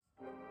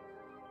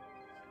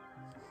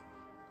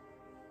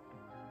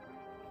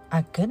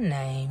A good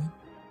name,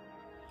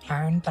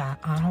 earned by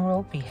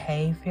honorable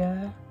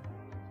behavior,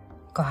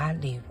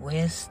 godly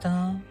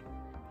wisdom,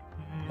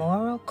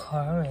 moral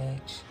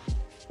courage,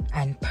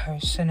 and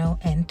personal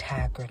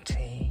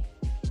integrity,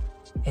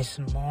 is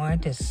more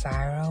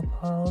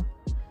desirable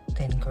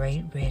than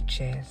great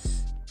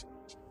riches,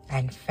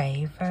 and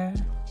favor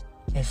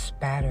is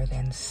better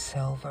than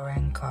silver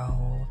and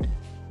gold.